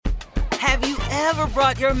Have you ever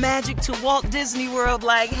brought your magic to Walt Disney World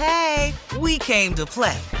like, hey, we came to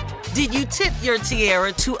play? Did you tip your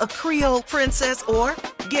tiara to a Creole princess or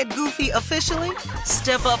get goofy officially?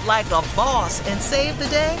 Step up like a boss and save the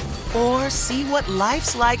day? Or see what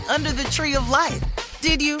life's like under the tree of life?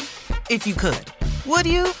 Did you? If you could. Would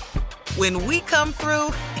you? When we come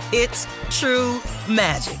through, it's true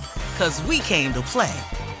magic. 'Cause we came to play.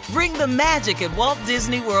 Bring the magic at Walt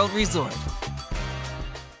Disney World Resort.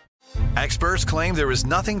 Experts claim there is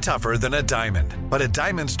nothing tougher than a diamond. But at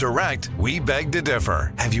Diamonds Direct, we beg to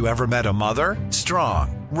differ. Have you ever met a mother?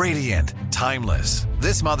 Strong, radiant, timeless.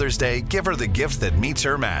 This Mother's Day, give her the gift that meets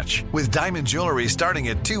her match. With diamond jewelry starting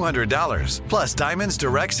at $200. Plus Diamonds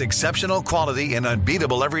Direct's exceptional quality and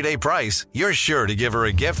unbeatable everyday price, you're sure to give her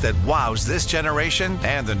a gift that wows this generation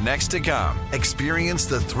and the next to come. Experience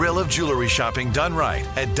the thrill of jewelry shopping done right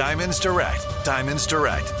at Diamonds Direct. Diamonds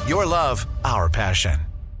Direct. Your love, our passion.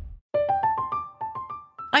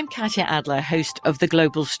 I'm Katya Adler, host of The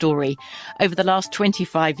Global Story. Over the last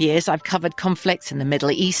 25 years, I've covered conflicts in the Middle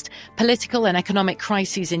East, political and economic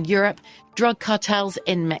crises in Europe, drug cartels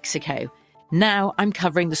in Mexico. Now I'm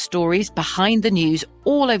covering the stories behind the news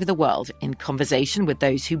all over the world in conversation with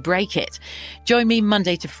those who break it. Join me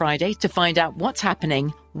Monday to Friday to find out what's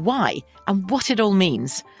happening, why, and what it all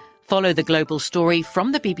means. Follow The Global Story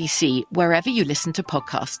from the BBC wherever you listen to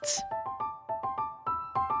podcasts.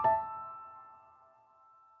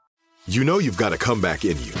 You know you've got a comeback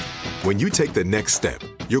in you. When you take the next step,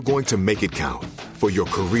 you're going to make it count. For your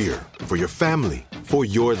career, for your family, for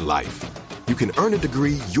your life. You can earn a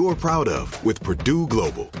degree you're proud of with Purdue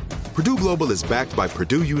Global. Purdue Global is backed by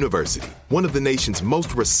Purdue University, one of the nation's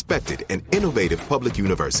most respected and innovative public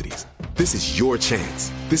universities. This is your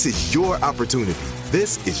chance. This is your opportunity.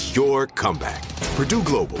 This is your comeback. Purdue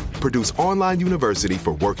Global, Purdue's online university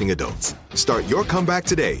for working adults. Start your comeback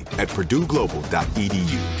today at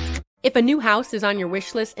purdueglobal.edu. If a new house is on your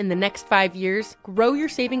wish list in the next 5 years, grow your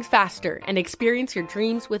savings faster and experience your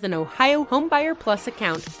dreams with an Ohio Homebuyer Plus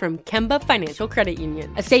account from Kemba Financial Credit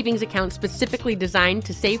Union. A savings account specifically designed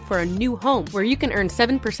to save for a new home where you can earn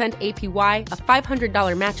 7% APY, a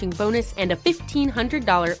 $500 matching bonus, and a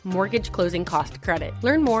 $1,500 mortgage closing cost credit.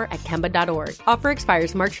 Learn more at Kemba.org. Offer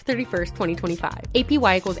expires March 31st, 2025.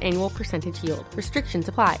 APY equals annual percentage yield. Restrictions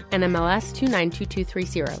apply. NMLS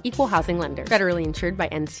 292230. Equal housing lender. Federally insured by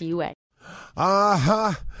NCUA.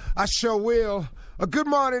 I sure will. Good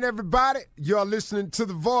morning, everybody. You're listening to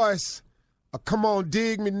The Voice. Come on,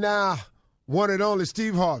 dig me now. One and only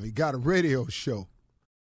Steve Harvey got a radio show.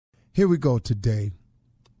 Here we go today.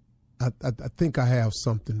 I think I have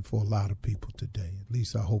something for a lot of people today. At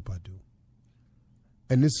least I hope I do.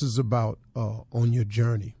 And this is about on your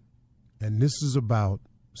journey. And this is about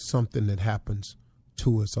something that happens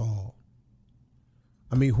to us all.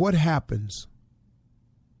 I mean, what happens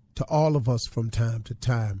to all of us from time to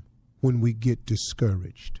time when we get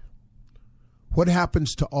discouraged? What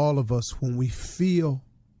happens to all of us when we feel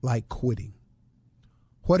like quitting?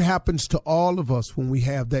 What happens to all of us when we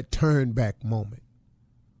have that turn back moment?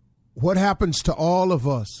 What happens to all of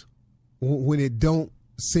us when it don't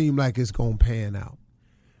seem like it's going to pan out?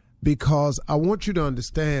 Because I want you to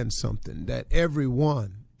understand something, that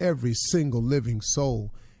everyone, every single living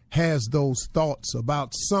soul has those thoughts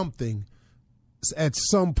about something at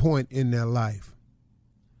some point in their life.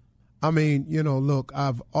 I mean, you know, look,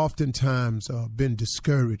 I've oftentimes been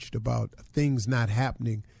discouraged about things not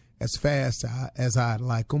happening as fast as I'd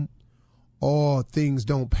like them, or things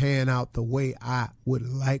don't pan out the way I would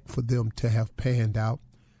like for them to have panned out.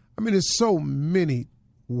 I mean, there's so many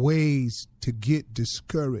ways to get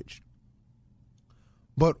discouraged.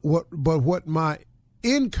 But what my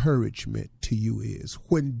encouragement to you is,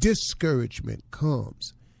 when discouragement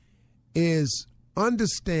comes, is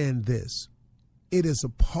understand this. It is a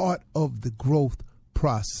part of the growth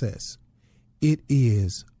process. It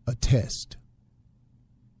is a test.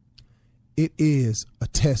 It is a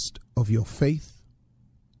test of your faith.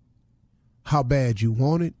 How bad you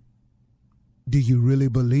want it. Do you really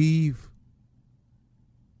believe?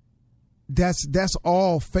 That's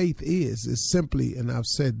all faith is simply, and I've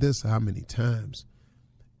said this how many times,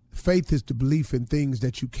 faith is the belief in things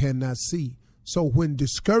that you cannot see. So when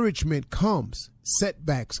discouragement comes,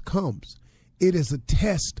 setbacks comes, it is a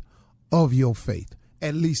test of your faith.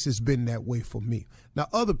 At least it's been that way for me. Now,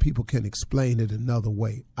 other people can explain it another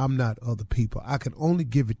way. I'm not other people. I can only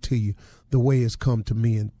give it to you the way it's come to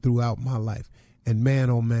me and throughout my life. And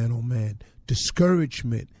man, oh man, oh man,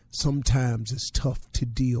 discouragement sometimes is tough to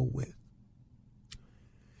deal with.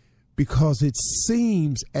 Because it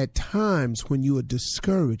seems at times when you are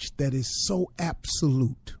discouraged that it's so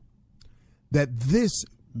absolute, that this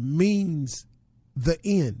means the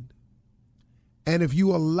end. And if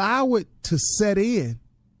you allow it to set in,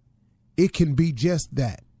 it can be just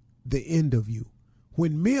that, the end of you.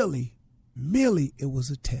 When merely it was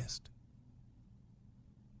a test.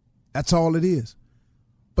 That's all it is.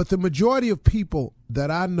 But the majority of people that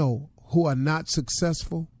I know who are not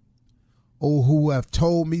successful or who have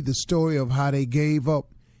told me the story of how they gave up,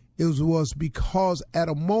 it was because at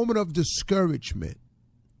a moment of discouragement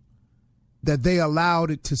that they allowed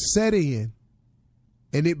it to set in,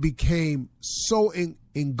 and it became so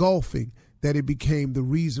engulfing that it became the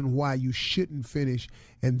reason why you shouldn't finish.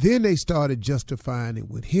 And then they started justifying it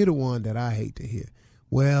with, here the one that I hate to hear.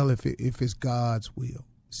 Well, if it's God's will.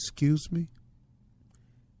 Excuse me?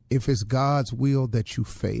 If it's God's will that you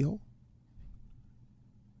fail,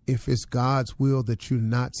 if it's God's will that you're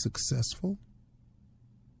not successful,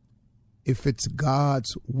 if it's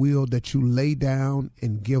God's will that you lay down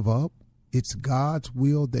and give up, it's God's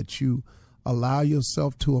will that you allow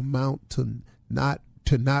yourself to amount to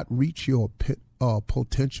not reach your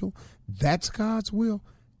potential, that's God's will.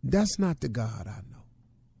 That's not the God I know.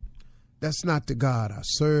 That's not the God I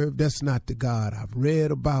serve. That's not the God I've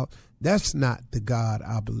read about. That's not the God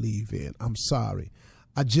I believe in. I'm sorry.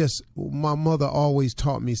 My mother always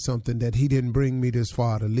taught me something, that he didn't bring me this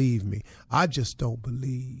far to leave me. I just don't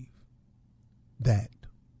believe that.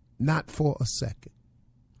 Not for a second.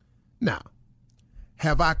 Now,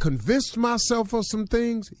 have I convinced myself of some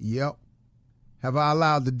things? Yep. Have I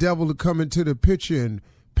allowed the devil to come into the picture and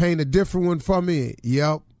paint a different one for me?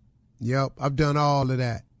 Yep. I've done all of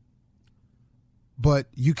that. But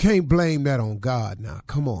you can't blame that on God now.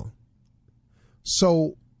 Come on.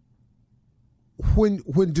 So when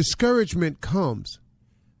discouragement comes,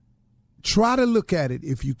 try to look at it,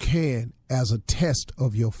 if you can, as a test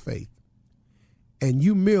of your faith. And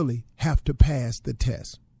you merely have to pass the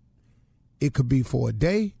test. It could be for a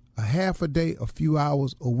day, a half a day, a few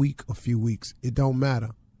hours, a week, a few weeks. It don't matter.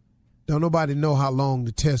 Don't nobody know how long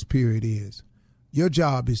the test period is. Your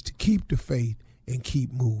job is to keep the faith and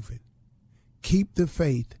keep moving. Keep the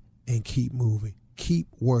faith and keep moving. Keep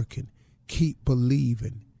working. Keep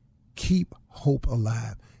believing. Keep hope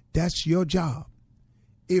alive. That's your job.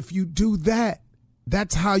 If you do that,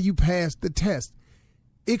 that's how you pass the test.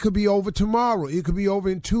 It could be over tomorrow. It could be over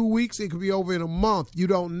in 2 weeks. It could be over in a month. You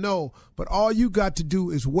don't know. But all you got to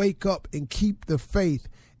do is wake up and keep the faith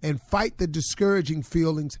and fight the discouraging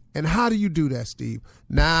feelings. And how do you do that, Steve?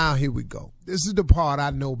 Now, here we go. This is the part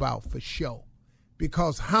I know about for sure.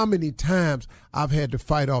 Because how many times I've had to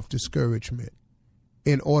fight off discouragement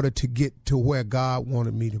in order to get to where God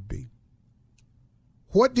wanted me to be.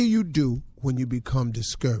 What do you do when you become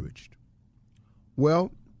discouraged?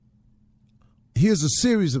 Well, here's a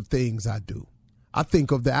series of things I do. I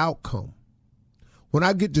think of the outcome. When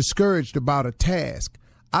I get discouraged about a task,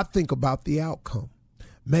 I think about the outcome.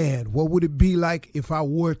 Man, what would it be like if I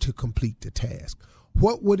were to complete the task?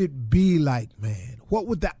 What would it be like, man? What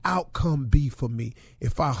would the outcome be for me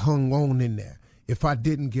if I hung on in there, if I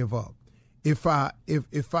didn't give up? If I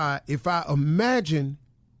imagine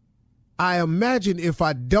if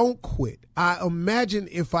I don't quit, I imagine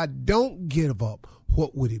if I don't give up,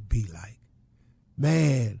 what would it be like?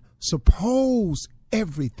 Man, suppose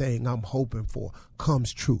everything I'm hoping for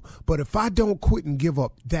comes true. But if I don't quit and give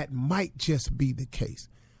up, that might just be the case.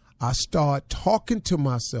 I start talking to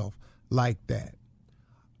myself like that.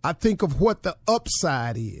 I think of what the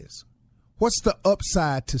upside is. What's the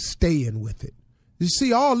upside to staying with it? You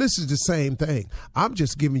see, all this is the same thing. I'm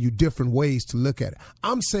just giving you different ways to look at it.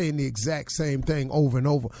 I'm saying the exact same thing over and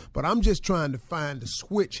over, but I'm just trying to find the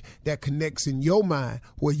switch that connects in your mind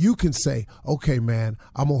where you can say, okay, man,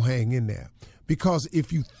 I'm going to hang in there. Because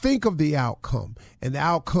if you think of the outcome and the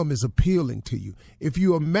outcome is appealing to you, if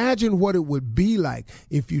you imagine what it would be like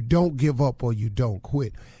if you don't give up or you don't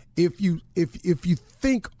quit, if you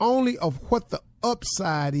think only of what the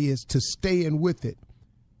upside is to staying with it,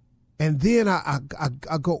 and then I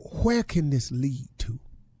go, where can this lead to?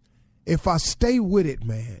 If I stay with it,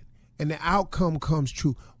 man, and the outcome comes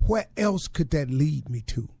true, where else could that lead me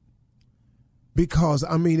to? Because,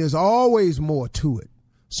 I mean, there's always more to it.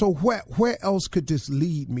 So where else could this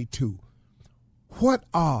lead me to? What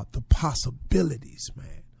are the possibilities,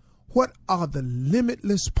 man? What are the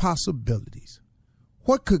limitless possibilities?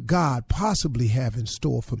 What could God possibly have in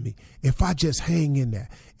store for me if I just hang in there,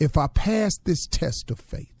 if I pass this test of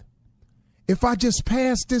faith? If I just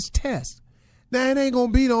pass this test? Now, it ain't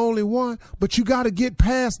going to be the only one, but you got to get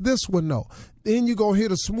past this one, though. Then you're going to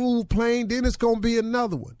hit a smooth plane, then it's going to be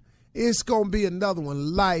another one. It's going to be another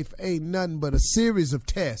one. Life ain't nothing but a series of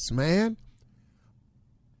tests, man.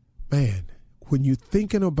 Man, when you're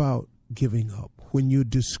thinking about giving up, when you're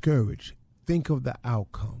discouraged, think of the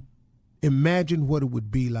outcome. Imagine what it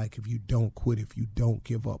would be like if you don't quit, if you don't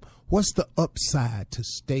give up. What's the upside to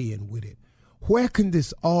staying with it? Where can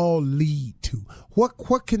this all lead to?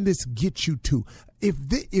 What can this get you to?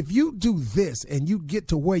 If you do this and you get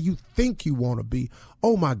to where you think you want to be,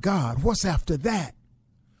 oh my God, what's after that?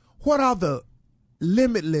 What are the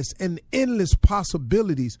limitless and endless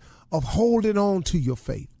possibilities of holding on to your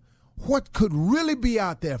faith? What could really be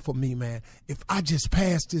out there for me, man, if I just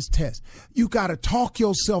pass this test? You got to talk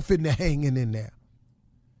yourself into hanging in there.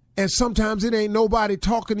 And sometimes it ain't nobody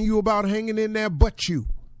talking to you about hanging in there but you.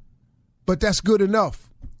 But that's good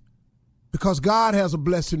enough because God has a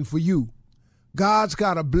blessing for you. God's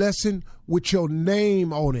got a blessing with your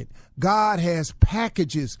name on it. God has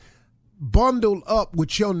packages bundled up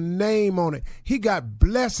with your name on it. He got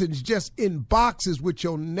blessings just in boxes with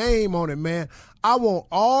your name on it, man. I want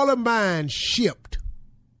all of mine shipped.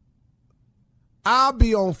 I'll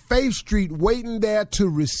be on Faith Street waiting there to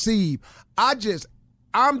receive. I'm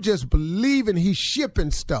just believing he's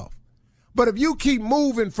shipping stuff. But if you keep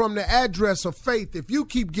moving from the address of faith, if you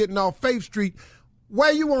keep getting off Faith Street,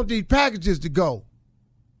 where you want these packages to go?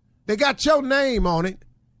 They got your name on it,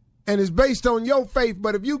 and it's based on your faith.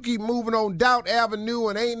 But if you keep moving on Doubt Avenue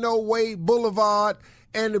and Ain't No Way Boulevard,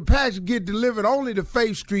 and the package get delivered only to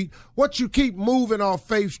Faith Street, what you keep moving off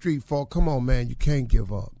Faith Street for? Come on, man, you can't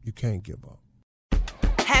give up. You can't give up.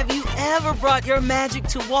 Have you ever brought your magic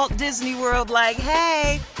to Walt Disney World like,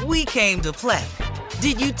 hey, we came to play?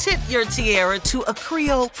 Did you tip your tiara to a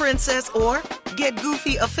Creole princess or get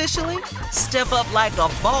goofy officially? Step up like a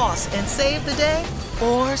boss and save the day?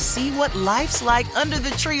 Or see what life's like under the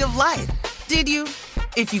tree of life? Did you?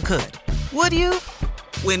 If you could. Would you?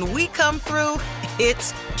 When we come through,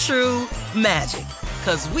 it's true magic.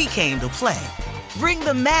 'Cause we came to play. Bring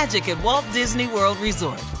the magic at Walt Disney World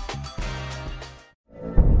Resort.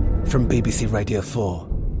 From BBC Radio 4,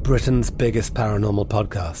 Britain's biggest paranormal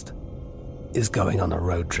podcast is going on a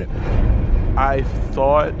road trip. I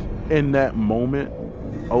thought in that moment,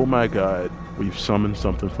 oh my God, we've summoned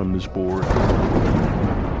something from this board.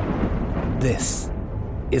 This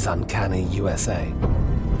is Uncanny USA.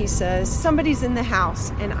 He says, somebody's in the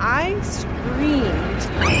house, and I screamed.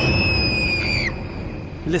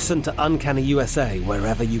 Listen to Uncanny USA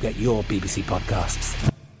wherever you get your BBC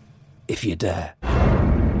podcasts, if you dare.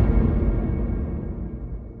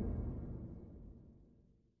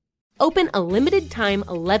 Open a limited-time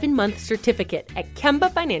 11-month certificate at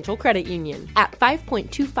Kemba Financial Credit Union. At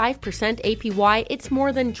 5.25% APY, it's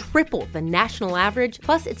more than triple the national average,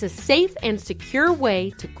 plus it's a safe and secure way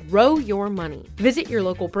to grow your money. Visit your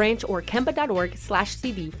local branch or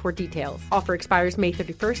kemba.org/cb for details. Offer expires May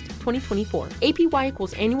 31st, 2024. APY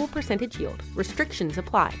equals annual percentage yield. Restrictions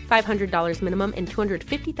apply. $500 minimum and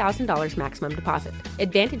 $250,000 maximum deposit.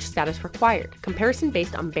 Advantage status required. Comparison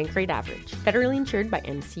based on bank rate average. Federally insured by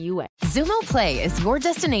NCUA. Xumo Play is your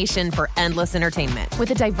destination for endless entertainment. With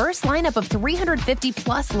a diverse lineup of 350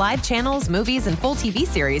 plus live channels, movies, and full TV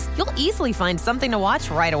series, you'll easily find something to watch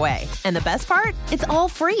right away. And the best part? It's all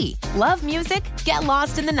free. Love music? Get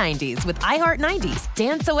lost in the 90s with iHeart 90s,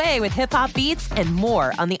 dance away with hip-hop beats, and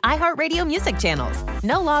more on the iHeartRadio music channels.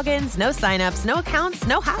 No logins, no signups, no accounts,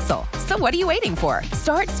 no hassle. So what are you waiting for?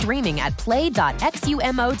 Start streaming at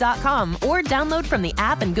play.xumo.com or download from the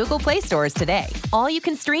app and Google Play stores today. All you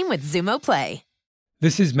can stream with Xumo Play.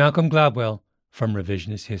 This is Malcolm Gladwell from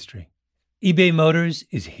Revisionist History. eBay Motors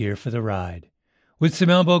is here for the ride. With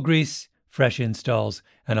some elbow grease, fresh installs,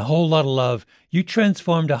 and a whole lot of love, you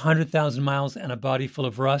transformed 100,000 miles and a body full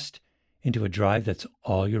of rust into a drive that's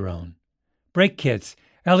all your own. Brake kits,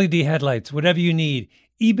 LED headlights, whatever you need,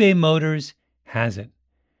 eBay Motors has it.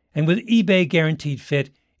 And with eBay Guaranteed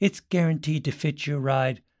Fit, it's guaranteed to fit your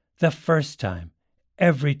ride the first time,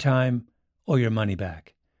 every time, or your money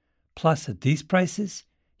back. Plus, at these prices,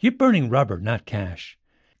 you're burning rubber, not cash.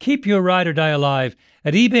 Keep your ride or die alive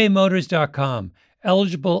at ebaymotors.com.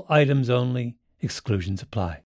 Eligible items only. Exclusions apply.